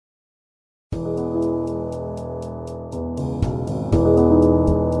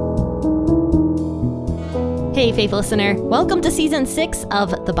Hey, faithful listener. Welcome to Season 6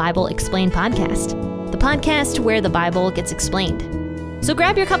 of the Bible Explained podcast, the podcast where the Bible gets explained. So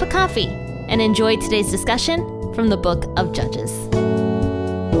grab your cup of coffee and enjoy today's discussion from the book of Judges.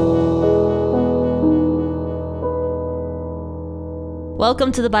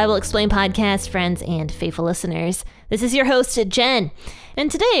 Welcome to the Bible Explained podcast, friends and faithful listeners. This is your host, Jen.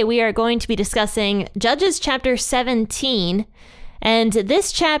 And today we are going to be discussing Judges chapter 17. And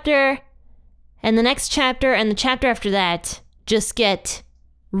this chapter and the next chapter and the chapter after that just get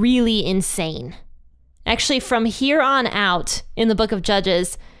really insane. Actually, from here on out in the book of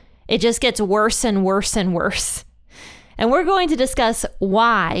Judges, it just gets worse and worse and worse. And we're going to discuss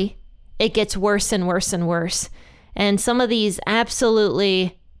why it gets worse and worse and worse. And some of these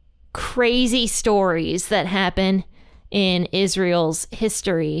absolutely crazy stories that happen in Israel's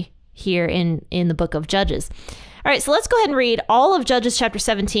history here in the book of Judges. All right, so let's go ahead and read all of Judges chapter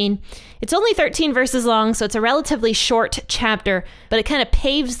 17. It's only 13 verses long, so it's a relatively short chapter, but it kind of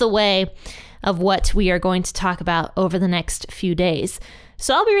paves the way of what we are going to talk about over the next few days.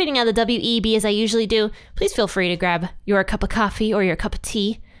 So I'll be reading out of the WEB as I usually do. Please feel free to grab your cup of coffee or your cup of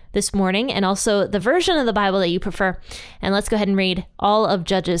tea this morning, and also the version of the Bible that you prefer. And let's go ahead and read all of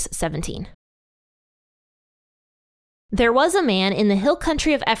Judges 17. There was a man in the hill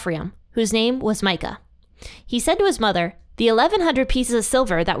country of Ephraim whose name was Micah. He said to his mother, "The 1,100 pieces of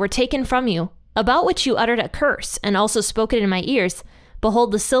silver that were taken from you, about which you uttered a curse and also spoke it in my ears,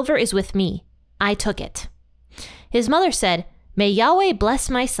 behold, the silver is with me. I took it." His mother said, "May Yahweh bless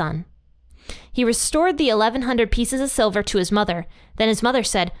my son." He restored the 1,100 pieces of silver to his mother. Then his mother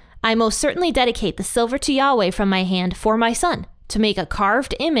said, "I most certainly dedicate the silver to Yahweh from my hand for my son, to make a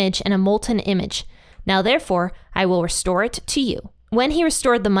carved image and a molten image. Now therefore, I will restore it to you." When he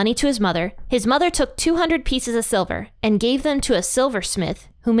restored the money to his mother took 200 pieces of silver and gave them to a silversmith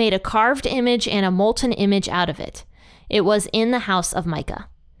who made a carved image and a molten image out of it. It was in the house of Micah.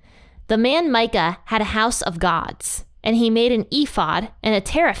 The man Micah had a house of gods, and he made an ephod and a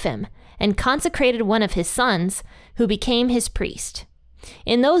teraphim and consecrated one of his sons, who became his priest.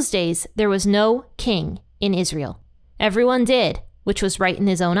 In those days, there was no king in Israel. Everyone did which was right in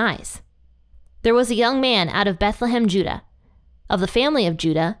his own eyes. There was a young man out of Bethlehem, Judah, of the family of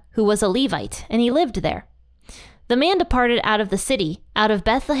Judah, who was a Levite, and he lived there. The man departed out of the city, out of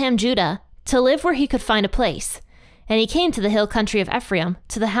Bethlehem, Judah, to live where he could find a place. And he came to the hill country of Ephraim,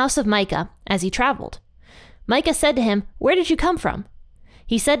 to the house of Micah, as he traveled. Micah said to him, "Where did you come from?"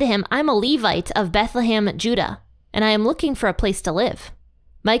 He said to him, "I'm a Levite of Bethlehem, Judah, and I am looking for a place to live."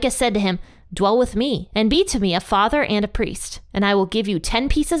 Micah said to him, "Dwell with me, and be to me a father and a priest, and I will give you 10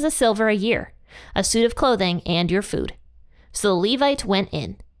 pieces of silver a year, a suit of clothing, and your food." So the Levite went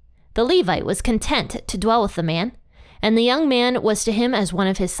in. The Levite was content to dwell with the man, and the young man was to him as one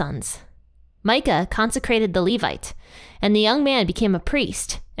of his sons. Micah consecrated the Levite, and the young man became a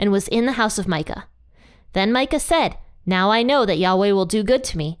priest, and was in the house of Micah. Then Micah said, "Now I know that Yahweh will do good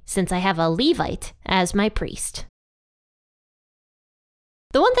to me, since I have a Levite as my priest."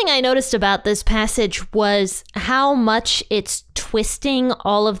 The one thing I noticed about this passage was how much it's twisting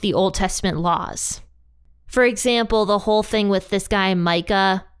all of the Old Testament laws. For example, the whole thing with this guy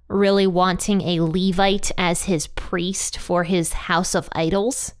Micah really wanting a Levite as his priest for his house of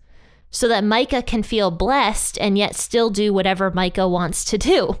idols, so that Micah can feel blessed and yet still do whatever Micah wants to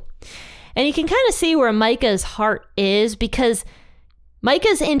do. And you can kind of see where Micah's heart is, because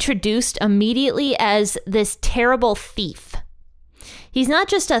Micah's introduced immediately as this terrible thief. He's not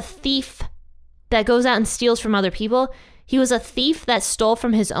just a thief that goes out and steals from other people. He was a thief that stole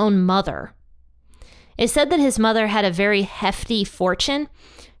from his own mother. It said that his mother had a very hefty fortune.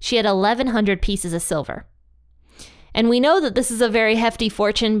 She had 1,100 pieces of silver. And we know that this is a very hefty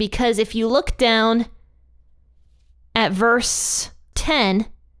fortune because if you look down at verse 10,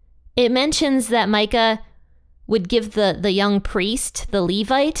 it mentions that Micah would give the young priest, the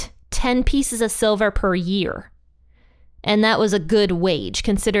Levite, 10 pieces of silver per year. And that was a good wage,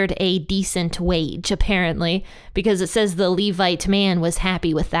 considered a decent wage, apparently, because it says the Levite man was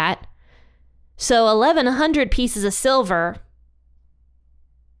happy with that. So 1,100 pieces of silver,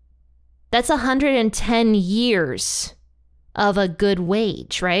 that's 110 years of a good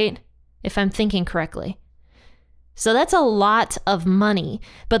wage, right? If I'm thinking correctly. So that's a lot of money.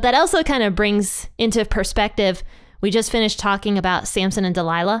 But that also kind of brings into perspective, we just finished talking about Samson and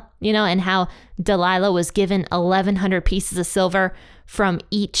Delilah, and how Delilah was given 1,100 pieces of silver from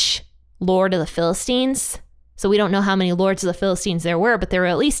each lord of the Philistines. So we don't know how many lords of the Philistines there were, but there were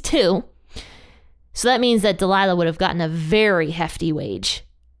at least 2. So that means that Delilah would have gotten a very hefty wage.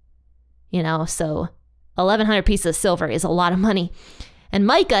 So 1,100 pieces of silver is a lot of money. And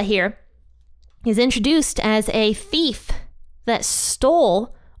Micah here is introduced as a thief that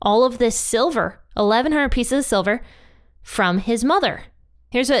stole all of this silver, 1,100 pieces of silver, from his mother.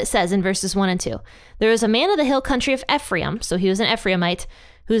 Here's what it says in verses 1 and 2. There was a man of the hill country of Ephraim, so he was an Ephraimite,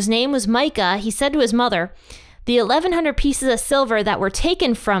 whose name was Micah. He said to his mother, the 1,100 pieces of silver that were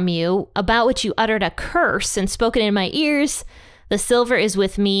taken from you, about which you uttered a curse and spoken in my ears, the silver is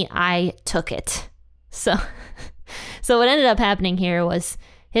with me, I took it. So what ended up happening here was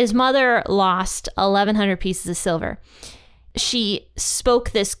his mother lost 1,100 pieces of silver. She spoke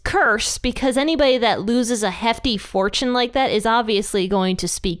this curse because anybody that loses a hefty fortune like that is obviously going to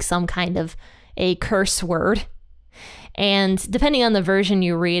speak some kind of a curse word. And depending on the version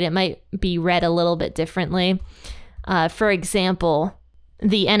you read, it might be read a little bit differently. For example,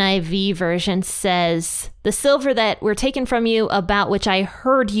 the NIV version says, the silver that were taken from you, about which I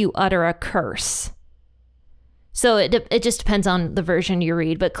heard you utter a curse. So it just depends on the version you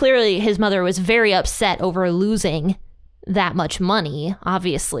read. But clearly his mother was very upset over losing that much money,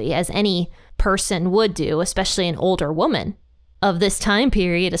 obviously, as any person would do, especially an older woman of this time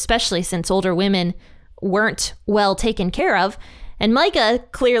period, especially since older women weren't well taken care of. And Micah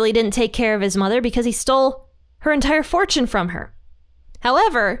clearly didn't take care of his mother because he stole her entire fortune from her.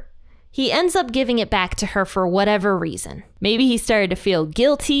 However, he ends up giving it back to her for whatever reason. Maybe he started to feel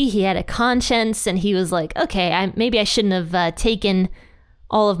guilty, he had a conscience, and he was like, okay, maybe I shouldn't have taken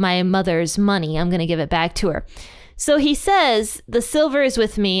all of my mother's money. I'm going to give it back to her. So he says, the silver is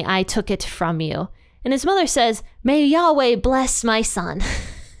with me, I took it from you. And his mother says, may Yahweh bless my son.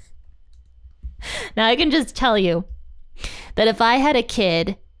 Now I can just tell you that if I had a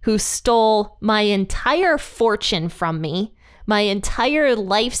kid who stole my entire fortune from me, my entire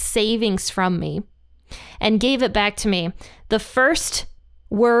life savings from me, and gave it back to me, the first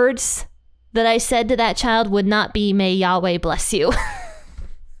words that I said to that child would not be, may Yahweh bless you.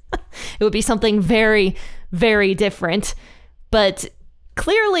 It would be something very, very different. But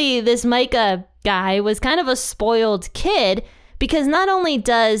clearly this Micah guy was kind of a spoiled kid, because not only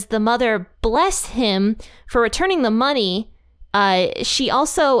does the mother bless him for returning the money, she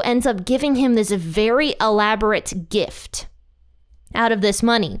also ends up giving him this very elaborate gift out of this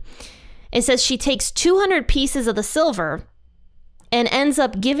money. It says she takes 200 pieces of the silver and ends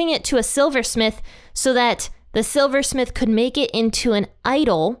up giving it to a silversmith so that the silversmith could make it into an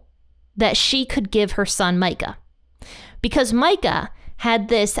idol that she could give her son Micah. Because Micah had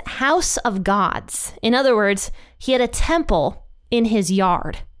this house of gods. In other words, he had a temple in his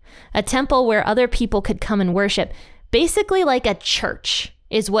yard, a temple where other people could come and worship. Basically like a church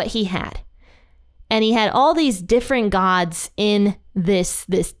is what he had. And he had all these different gods in this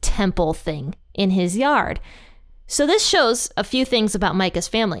temple thing in his yard. So this shows a few things about Micah's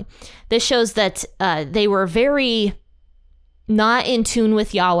family. This shows that they were very not in tune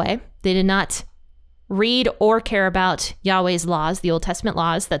with Yahweh. They did not read or care about Yahweh's laws, the Old Testament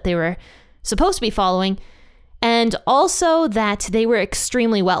laws that they were supposed to be following, and also that they were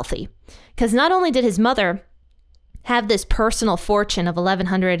extremely wealthy. Because not only did his mother have this personal fortune of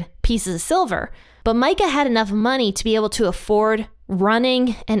 1,100 pieces of silver, but Micah had enough money to be able to afford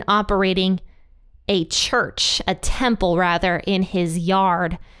running and operating a church, a temple rather, in his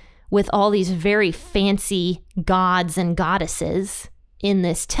yard with all these very fancy gods and goddesses in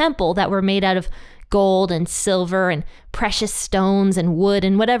this temple that were made out of gold and silver and precious stones and wood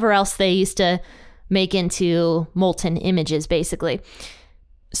and whatever else they used to make into molten images, basically.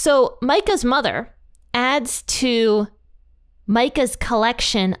 So Micah's mother adds to Micah's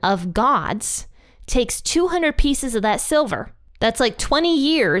collection of gods, takes 200 pieces of that silver. That's like 20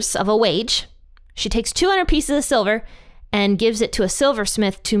 years of a wage. She takes 200 pieces of silver and gives it to a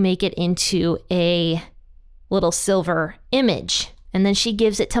silversmith to make it into a little silver image. And then she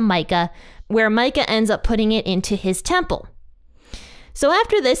gives it to Micah, where Micah ends up putting it into his temple. So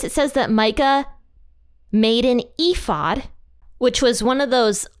after this, it says that Micah made an ephod, which was one of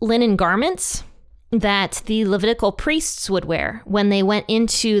those linen garments that the Levitical priests would wear when they went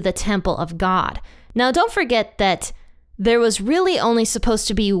into the temple of God. Now, don't forget that there was really only supposed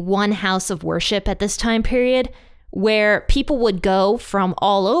to be one house of worship at this time period where people would go from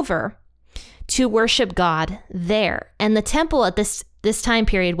all over to worship God there. And the temple at this time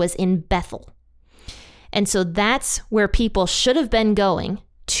period was in Bethel. And so that's where people should have been going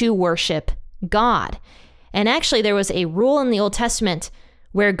to worship God. And actually, there was a rule in the Old Testament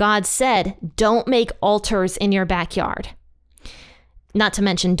where God said, don't make altars in your backyard. Not to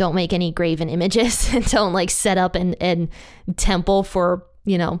mention, don't make any graven images and don't like set up an temple for,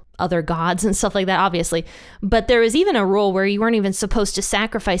 other gods and stuff like that, obviously. But there was even a rule where you weren't even supposed to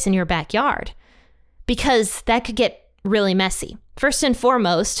sacrifice in your backyard because that could get really messy. First and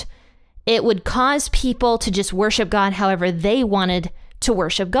foremost, it would cause people to just worship God however they wanted to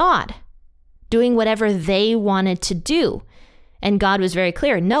worship God, doing whatever they wanted to do. And God was very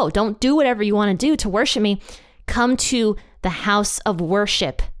clear, no, don't do whatever you want to do to worship me. Come to the house of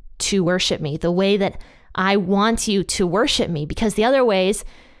worship to worship me, the way that I want you to worship me, because the other ways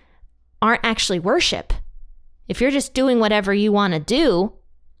aren't actually worship. If you're just doing whatever you want to do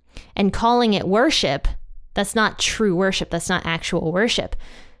and calling it worship, that's not true worship. That's not actual worship.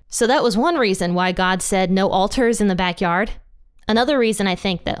 So that was one reason why God said no altars in the backyard. Another reason I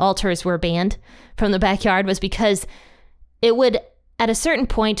think that altars were banned from the backyard was because it would, at a certain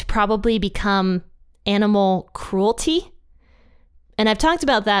point, probably become animal cruelty. And I've talked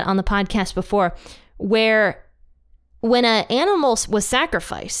about that on the podcast before, where when an animal was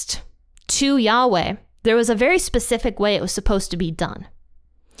sacrificed to Yahweh, there was a very specific way it was supposed to be done.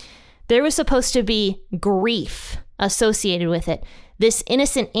 There was supposed to be grief associated with it. This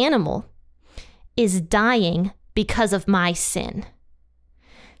innocent animal is dying because of my sin.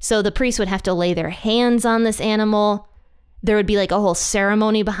 So the priest would have to lay their hands on this animal. There would be like a whole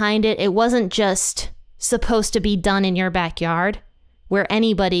ceremony behind it. It wasn't just supposed to be done in your backyard where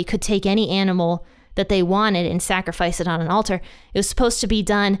anybody could take any animal that they wanted and sacrifice it on an altar. It was supposed to be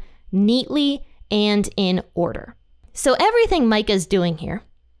done neatly and in order. So everything Micah's doing here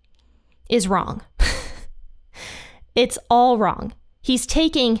is wrong. It's all wrong. He's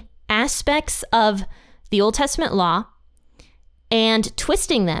taking aspects of the Old Testament law and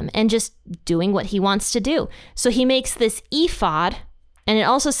twisting them and just doing what he wants to do. So he makes this ephod, and it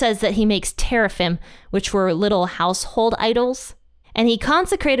also says that he makes teraphim, which were little household idols. And he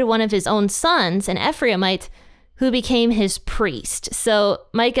consecrated one of his own sons, an Ephraimite, who became his priest. So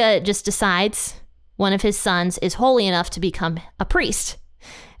Micah just decides one of his sons is holy enough to become a priest.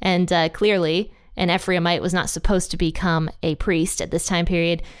 And clearly, an Ephraimite was not supposed to become a priest at this time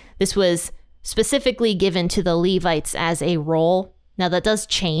period. This was specifically given to the Levites as a role. Now that does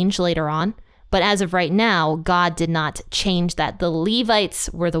change later on, but as of right now, God did not change that. The Levites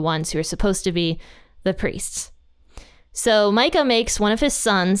were the ones who were supposed to be the priests. So Micah makes one of his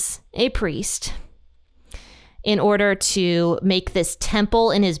sons a priest in order to make this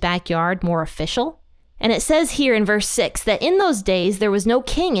temple in his backyard more official. And it says here in verse 6 that in those days there was no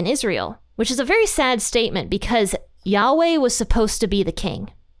king in Israel, which is a very sad statement because Yahweh was supposed to be the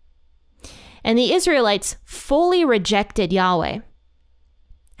king. And the Israelites fully rejected Yahweh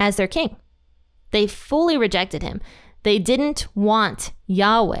as their king. They fully rejected him. They didn't want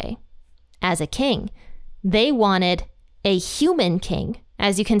Yahweh as a king. They wanted a human king,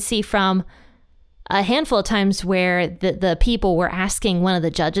 as you can see from a handful of times where the people were asking one of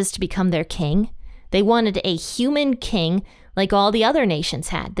the judges to become their king. They wanted a human king like all the other nations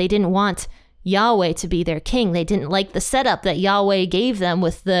had. They didn't want Yahweh to be their king. They didn't like the setup that Yahweh gave them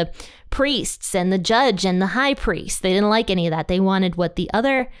with the priests and the judge and the high priest. They didn't like any of that. They wanted what the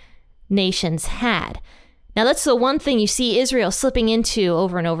other nations had. Now, that's the one thing you see Israel slipping into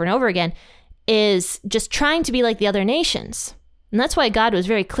over and over and over again, is just trying to be like the other nations. And that's why God was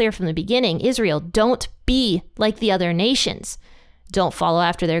very clear from the beginning, Israel, don't be like the other nations. Don't follow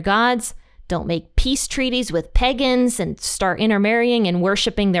after their gods. Don't make peace treaties with pagans and start intermarrying and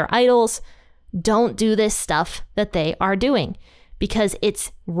worshiping their idols. Don't do this stuff that they are doing because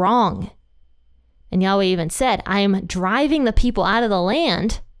it's wrong. And Yahweh even said, I am driving the people out of the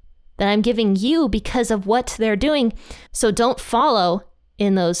land that I'm giving you because of what they're doing. So don't follow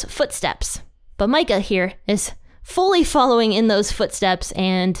in those footsteps. But Micah here is fully following in those footsteps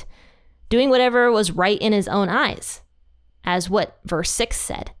and doing whatever was right in his own eyes, as what verse 6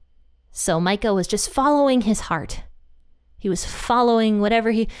 said. So Micah was just following his heart. He was following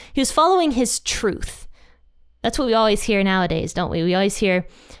whatever he was following his truth. That's what we always hear nowadays, don't we? We always hear,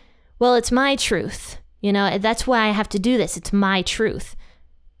 well, it's my truth. You know, that's why I have to do this. It's my truth.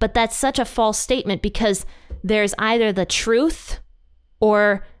 But that's such a false statement because there's either the truth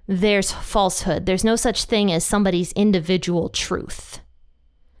or there's falsehood. There's no such thing as somebody's individual truth.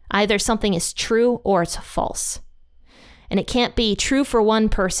 Either something is true or it's false. And it can't be true for one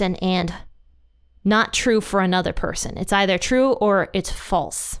person and not true for another person. It's either true or it's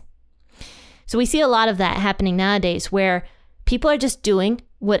false. So we see a lot of that happening nowadays where people are just doing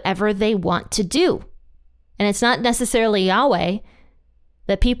whatever they want to do. And it's not necessarily Yahweh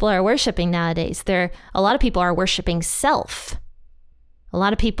that people are worshiping nowadays. A lot of people are worshiping self. A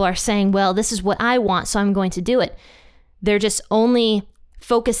lot of people are saying, well, this is what I want, so I'm going to do it. They're just only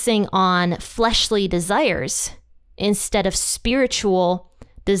focusing on fleshly desires instead of spiritual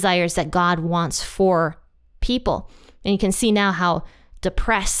desires that God wants for people. And you can see now how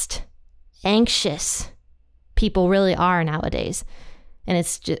depressed, anxious people really are nowadays. And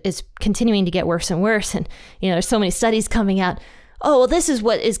it's continuing to get worse and worse. And, there's so many studies coming out. Oh, well, this is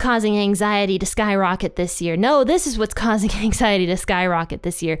what is causing anxiety to skyrocket this year. No, this is what's causing anxiety to skyrocket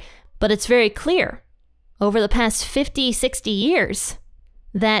this year. But it's very clear over the past 50, 60 years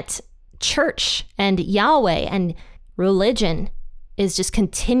that church and Yahweh and religion is just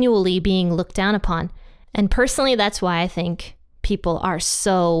continually being looked down upon. And personally, that's why I think people are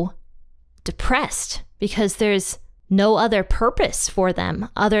so depressed, because there's no other purpose for them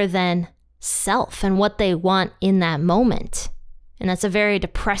other than self and what they want in that moment. And that's a very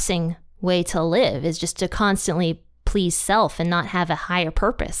depressing way to live, is just to constantly please self and not have a higher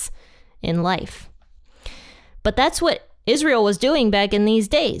purpose in life. But that's what Israel was doing back in these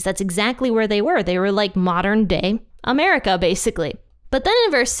days. That's exactly where they were. They were like modern day America, basically. But then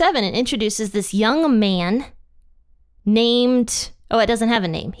in verse 7, it introduces this young man named, it doesn't have a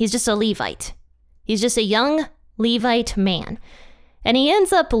name. He's just a Levite. He's just a young Levite man. And he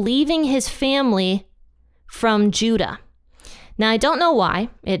ends up leaving his family from Judah. Now, I don't know why.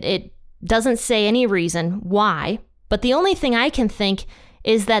 It doesn't say any reason why, but the only thing I can think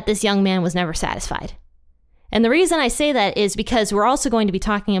is that this young man was never satisfied. And the reason I say that is because we're also going to be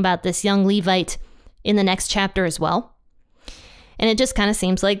talking about this young Levite in the next chapter as well. And it just kind of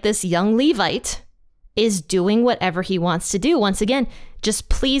seems like this young Levite is doing whatever he wants to do. Once again, just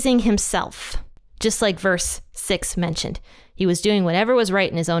pleasing himself, just like verse 6 mentioned. He was doing whatever was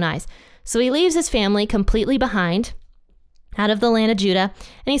right in his own eyes. So he leaves his family completely behind, out of the land of Judah,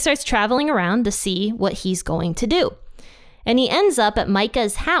 and he starts traveling around to see what he's going to do. And he ends up at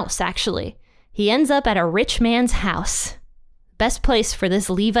Micah's house, actually. He ends up at a rich man's house. Best place for this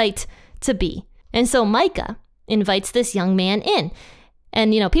Levite to be. And so Micah invites this young man in.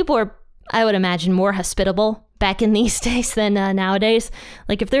 And, people were, I would imagine, more hospitable back in these days than nowadays.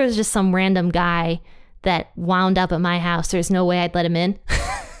 Like, if there was just some random guy that wound up at my house, there's no way I'd let him in.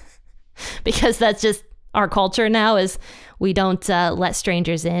 Because that's just our culture now, is we don't let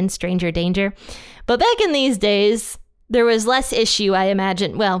strangers in, stranger danger. But back in these days, there was less issue, I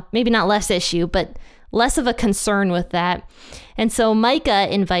imagine. Well, maybe not less issue, but less of a concern with that. And so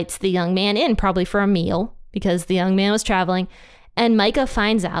Micah invites the young man in, probably for a meal, because the young man was traveling. And Micah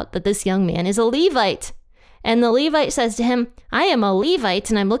finds out that this young man is a Levite. And the Levite says to him, I am a Levite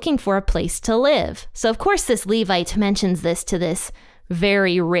and I'm looking for a place to live. So of course this Levite mentions this to this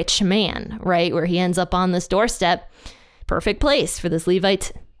very rich man, right? Where he ends up on this doorstep. Perfect place for this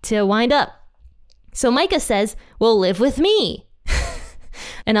Levite to wind up. So Micah says, well, live with me.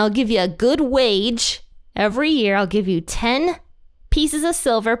 And I'll give you a good wage every year. I'll give you 10 pieces of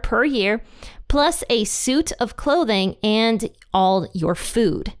silver per year, plus a suit of clothing and all your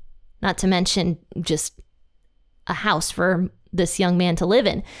food. Not to mention just a house for this young man to live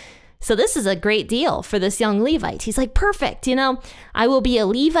in. So this is a great deal for this young Levite. He's like, perfect, I will be a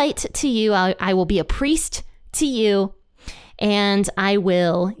Levite to you. I will be a priest to you. And I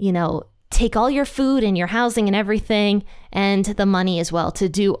will, take all your food and your housing and everything and the money as well to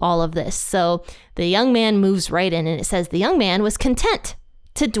do all of this. So the young man moves right in, and it says the young man was content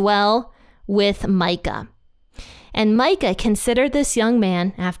to dwell with Micah. And Micah considered this young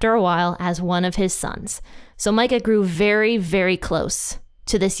man after a while as one of his sons. So Micah grew very, very close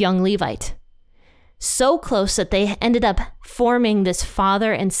to this young Levite. So close that they ended up forming this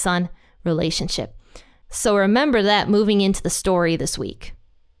father and son relationship. So remember that moving into the story this week.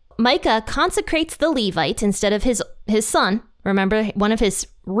 Micah consecrates the Levite instead of his son. Remember, one of his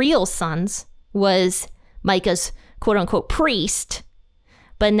real sons was Micah's quote-unquote priest.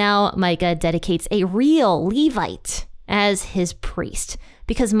 But now Micah dedicates a real Levite as his priest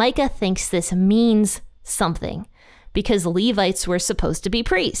because Micah thinks this means something, because Levites were supposed to be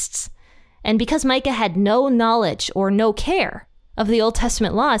priests. And because Micah had no knowledge or no care of the Old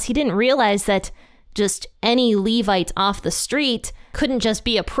Testament laws, he didn't realize that just any Levite off the street couldn't just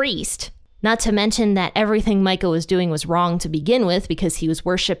be a priest. Not to mention that everything Micah was doing was wrong to begin with, because he was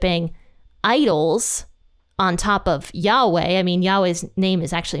worshiping idols on top of Yahweh. I mean, Yahweh's name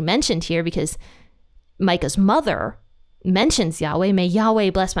is actually mentioned here because Micah's mother mentions Yahweh. May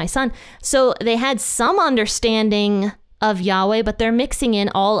Yahweh bless my son. So they had some understanding of Yahweh, but they're mixing in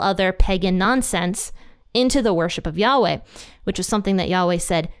all other pagan nonsense into the worship of Yahweh, which was something that Yahweh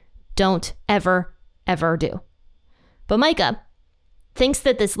said, don't ever do. But Micah thinks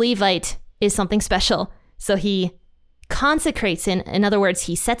that this Levite is something special, so he consecrates him. In other words,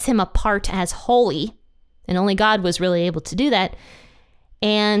 he sets him apart as holy, and only God was really able to do that.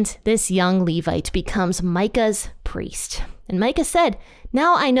 And this young Levite becomes Micah's priest. And Micah said,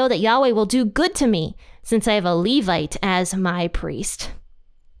 now I know that Yahweh will do good to me, since I have a Levite as my priest.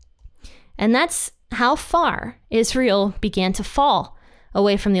 And that's how far Israel began to fall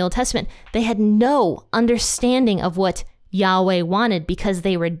away from the Old Testament. They had no understanding of what Yahweh wanted because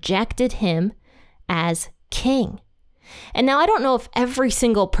they rejected him as king. And now I don't know if every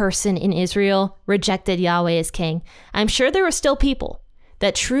single person in Israel rejected Yahweh as king. I'm sure there were still people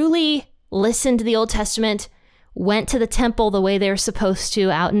that truly listened to the Old Testament, went to the temple the way they were supposed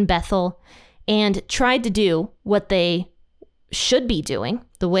to out in Bethel, and tried to do what they should be doing,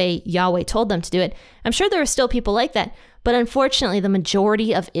 the way Yahweh told them to do it. I'm sure there were still people like that, but unfortunately, the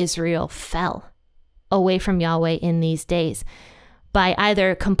majority of Israel fell away from Yahweh in these days by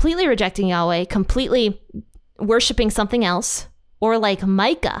either completely rejecting Yahweh, completely worshiping something else, or like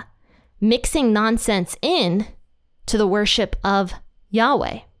Micah, mixing nonsense in to the worship of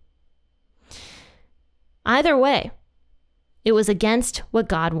Yahweh. Either way, it was against what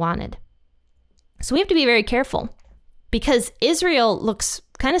God wanted. So we have to be very careful, because Israel looks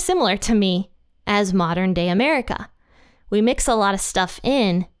kind of similar to me as modern day America. We mix a lot of stuff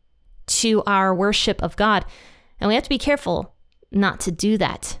in to our worship of God, and we have to be careful not to do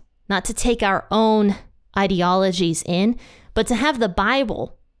that, not to take our own ideologies in, but to have the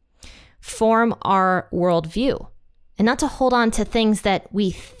Bible form our worldview, and not to hold on to things that we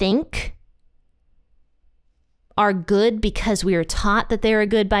think are good because we were taught that they were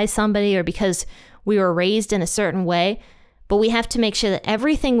good by somebody or because we were raised in a certain way. But we have to make sure that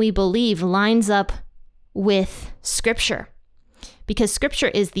everything we believe lines up with Scripture, because Scripture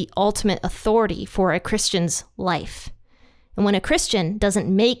is the ultimate authority for a Christian's life. And when a Christian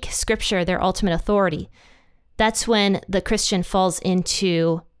doesn't make Scripture their ultimate authority, that's when the Christian falls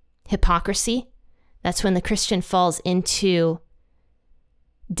into hypocrisy. That's when the Christian falls into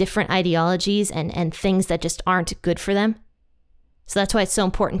different ideologies and things that just aren't good for them. So that's why it's so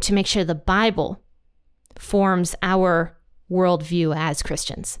important to make sure the Bible forms our worldview as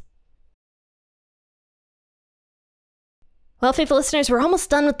Christians. Well, faithful listeners, we're almost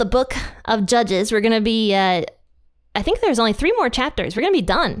done with the book of Judges. We're going to be, I think there's only 3 more chapters. We're going to be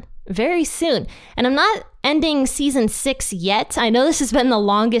done very soon. And I'm not ending season 6 yet. I know this has been the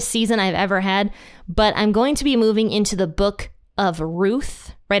longest season I've ever had, but I'm going to be moving into the book of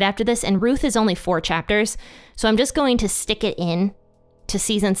Ruth right after this. And Ruth is only 4 chapters. So I'm just going to stick it in to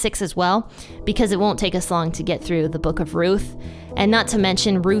season 6 as well, because it won't take us long to get through the book of Ruth. And not to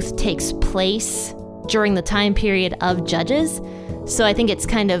mention, Ruth takes place during the time period of Judges. So I think it's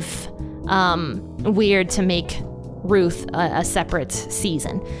kind of weird to make Ruth a separate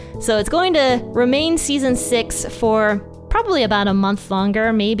season. So it's going to remain season 6 for probably about a month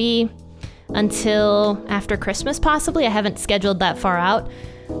longer, maybe until after Christmas, possibly. I haven't scheduled that far out.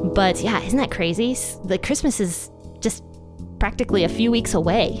 But yeah, isn't that crazy? The Christmas is just practically a few weeks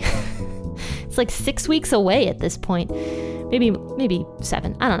away. It's like 6 weeks away at this point. Maybe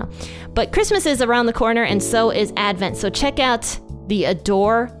 7. I don't know. But Christmas is around the corner, and so is Advent. So check out the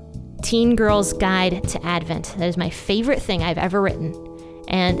Adore Teen Girl's Guide to Advent. That is my favorite thing I've ever written,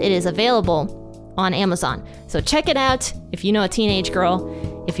 and it is available on Amazon. So check it out if you know a teenage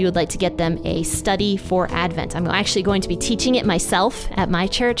girl, if you would like to get them a study for Advent. I'm actually going to be teaching it myself at my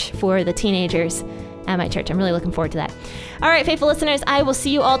church for the teenagers at my church. I'm really looking forward to that. All right, faithful listeners, I will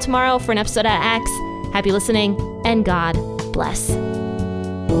see you all tomorrow for an episode of Acts. Happy listening, and God bless.